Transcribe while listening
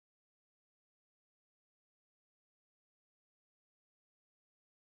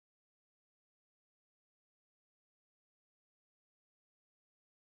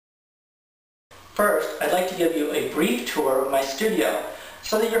First, I'd like to give you a brief tour of my studio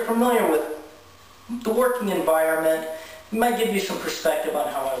so that you're familiar with the working environment. It might give you some perspective on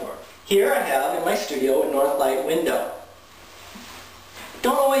how I work. Here I have in my studio a north light window.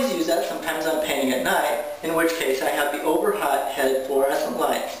 Don't always use that. Sometimes I'm painting at night, in which case I have the overhead fluorescent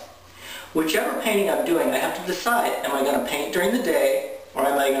lights. Whichever painting I'm doing, I have to decide, am I going to paint during the day or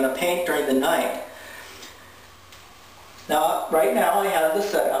am I going to paint during the night? Now, right now I have the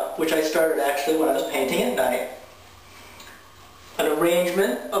setup, which I started actually when I was painting at night. An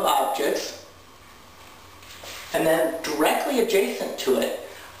arrangement of objects, and then directly adjacent to it,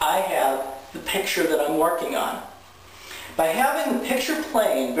 I have the picture that I'm working on. By having the picture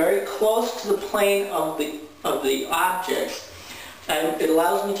plane very close to the plane of the objects, it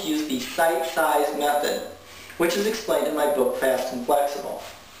allows me to use the sight size method, which is explained in my book, Fast and Flexible.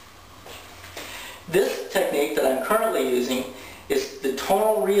 This technique that I'm currently using is the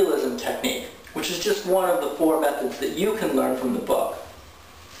tonal realism technique, which is just one of the 4 methods that you can learn from the book.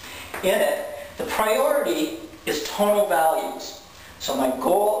 In it, the priority is tonal values. So my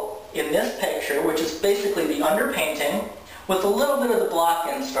goal in this picture, which is basically the underpainting with a little bit of the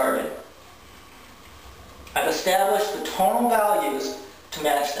block-in started, I've established the tonal values to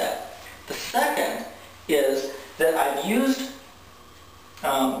match that. The second is that I've used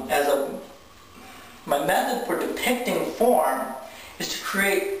my method for depicting form is to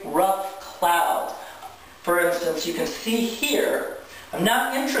create rough clouds. For instance, you can see here, I'm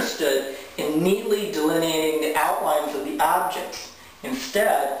not interested in neatly delineating the outlines of the objects.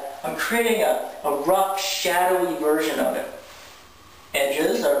 Instead, I'm creating a rough, shadowy version of it.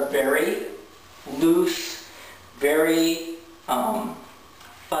 Edges are very loose, very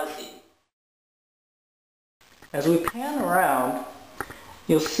fuzzy. As we pan around,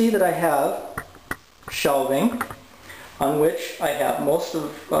 you'll see that I have shelving on which I have most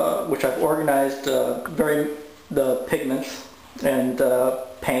of which I've organized the pigments and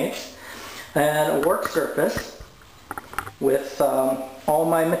paints, and a work surface with all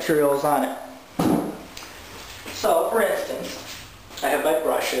my materials on it. So, for instance, I have my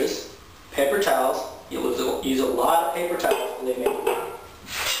brushes, paper towels. You'll use a lot of paper towels, believe me.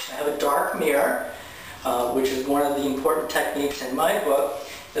 I have a dark mirror, which is one of the important techniques in my book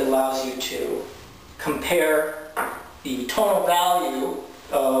that allows you to compare the tonal value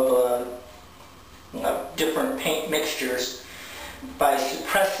of different paint mixtures by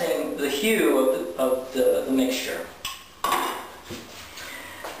suppressing the hue of the mixture.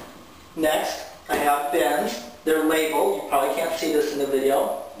 Next, I have bins. They're labeled. You probably can't see this in the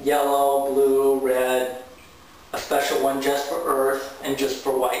video. Yellow, blue, red, a special one just for earth and just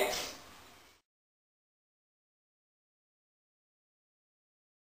for whites.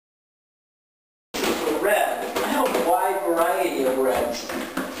 Red. I have a wide variety of reds.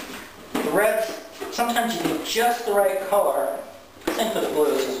 The reds, sometimes you need just the right color. Same for the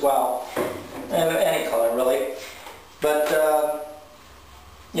blues as well. Any color really. But,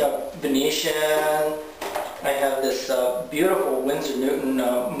 you know, Venetian. I have this beautiful Winsor Newton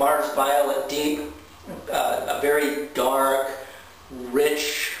Mars Violet Deep. A very dark,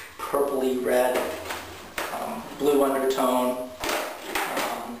 rich, purpley red, blue undertone.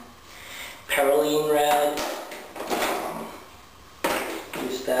 Perylene red,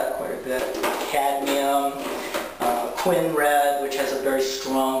 use that quite a bit. Cadmium, Quin red, which has a very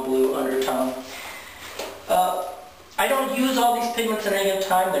strong blue undertone. I don't use all these pigments at any given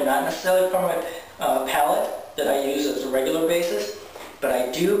time. They're not necessarily from my palette that I use as a regular basis, but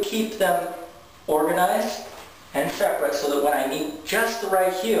I do keep them organized and separate so that when I need just the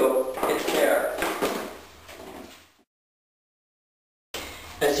right hue, it's there.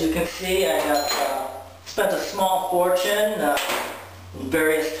 As you can see, I have spent a small fortune in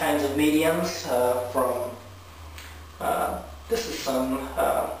various kinds of mediums this is some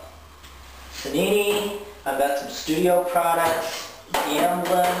Sanini, I've got some studio products,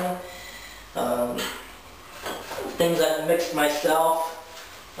 Gamblin, things I've mixed myself,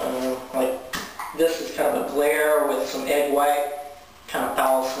 like this is kind of a glare with some egg white, kind of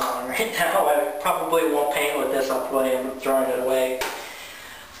foul smelling right now. I probably won't paint with this, I'll probably end up throwing it away.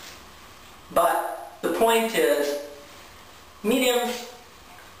 But the point is, mediums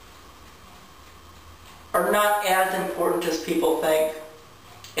are not as important as people think.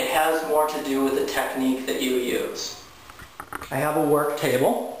 It has more to do with the technique that you use. I have a work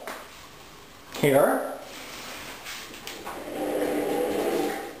table here.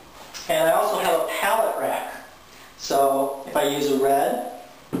 And I also have a palette rack. So if I use a red,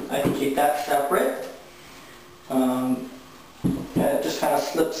 I can keep that separate. It just kind of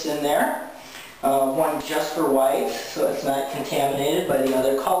slips in there. One just for white, so it's not contaminated by the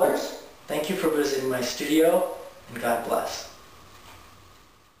other colors Thank you for visiting my studio, and God bless.